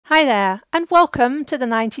Hi there, and welcome to the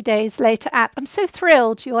 90 Days Later app. I'm so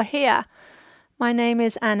thrilled you're here. My name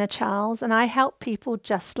is Anna Charles, and I help people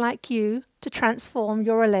just like you to transform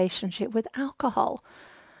your relationship with alcohol.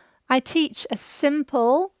 I teach a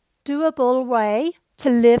simple, doable way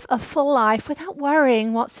to live a full life without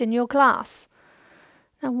worrying what's in your glass.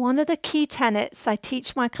 Now, one of the key tenets I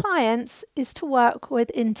teach my clients is to work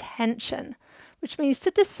with intention, which means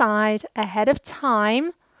to decide ahead of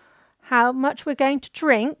time how much we're going to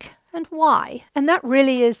drink and why. And that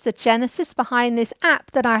really is the genesis behind this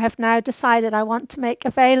app that I have now decided I want to make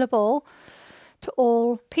available to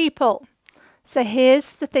all people. So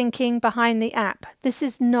here's the thinking behind the app. This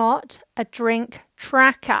is not a drink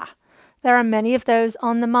tracker. There are many of those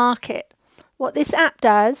on the market. What this app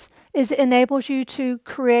does is it enables you to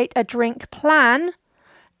create a drink plan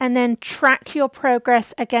and then track your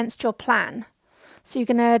progress against your plan. So you're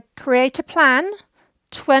going to create a plan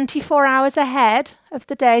 24 hours ahead of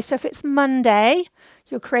the day. So if it's Monday,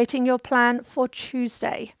 you're creating your plan for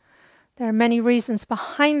Tuesday. There are many reasons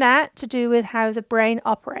behind that to do with how the brain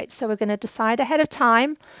operates. So we're going to decide ahead of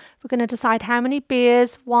time. We're going to decide how many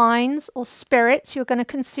beers, wines, or spirits you're going to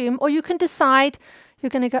consume, or you can decide you're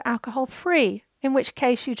going to go alcohol-free, in which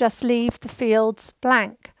case you just leave the fields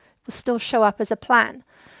blank. It will still show up as a plan.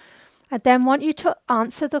 I then want you to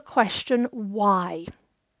answer the question, why?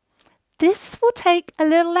 This will take a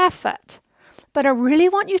little effort, but I really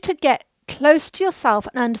want you to get close to yourself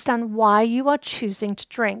and understand why you are choosing to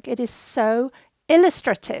drink. It is so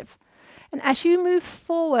illustrative. And as you move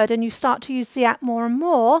forward and you start to use the app more and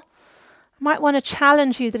more, I might want to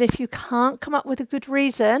challenge you that if you can't come up with a good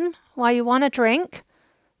reason why you want to drink,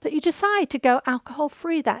 that you decide to go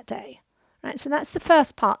alcohol-free that day. Right? So that's the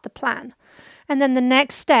first part, the plan. And then the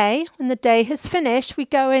next day, when the day has finished, we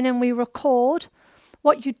go in and we record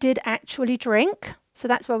what you did actually drink. So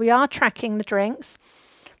that's where we are tracking the drinks.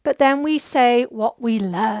 But then we say what we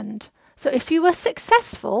learned. So if you were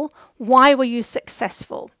successful, why were you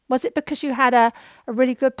successful? Was it because you had a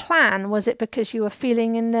really good plan? Was it because you were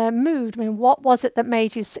feeling in the mood? I mean, what was it that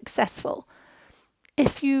made you successful?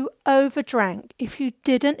 If you overdrank, if you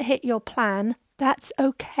didn't hit your plan, that's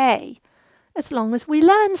okay, as long as we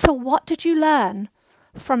learn. So what did you learn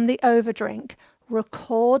from the overdrink?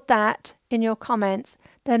 Record that in your comments,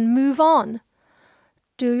 then move on.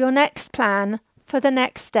 Do your next plan for the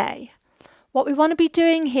next day. What we want to be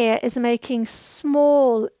doing here is making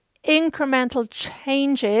small incremental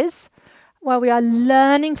changes where we are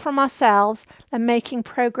learning from ourselves and making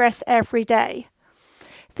progress every day.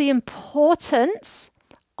 The importance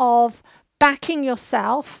of backing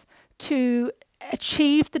yourself to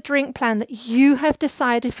achieve the drink plan that you have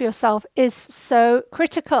decided for yourself is so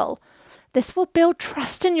critical. This will build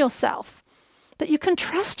trust in yourself, that you can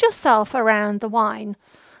trust yourself around the wine,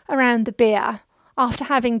 around the beer, after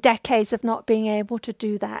having decades of not being able to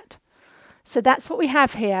do that. So that's what we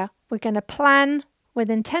have here. We're going to plan with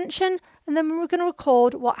intention, and then we're going to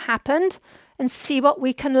record what happened and see what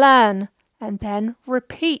we can learn, and then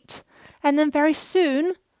repeat. And then very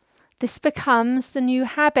soon, this becomes the new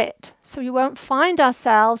habit. So we won't find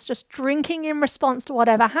ourselves just drinking in response to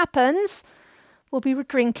whatever happens. We'll be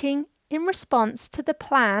drinking in response to the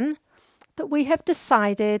plan that we have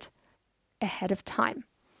decided ahead of time.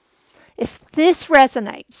 If this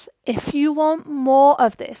resonates, if you want more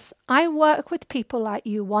of this, I work with people like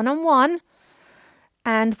you one-on-one,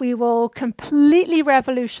 and we will completely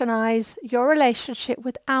revolutionize your relationship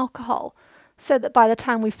with alcohol so that by the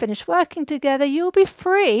time we finish working together, you'll be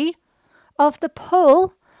free of the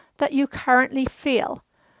pull that you currently feel.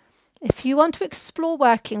 If you want to explore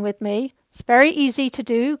working with me, it's very easy to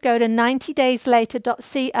do. Go to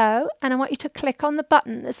 90dayslater.co, and I want you to click on the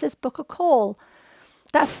button that says book a call.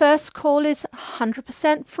 That first call is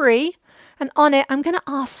 100% free, and on it I'm going to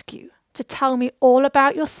ask you to tell me all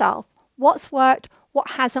about yourself. What's worked,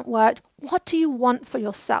 what hasn't worked, what do you want for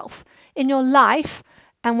yourself in your life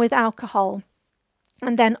and with alcohol.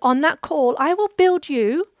 And then on that call I will build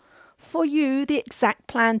for you the exact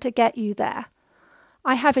plan to get you there.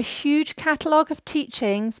 I have a huge catalogue of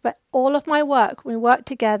teachings, but all of my work, when we work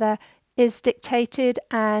together, is dictated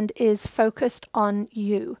and is focused on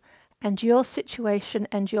you and your situation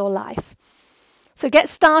and your life. So get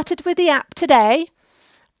started with the app today,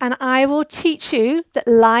 and I will teach you that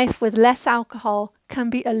life with less alcohol can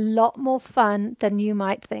be a lot more fun than you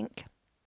might think.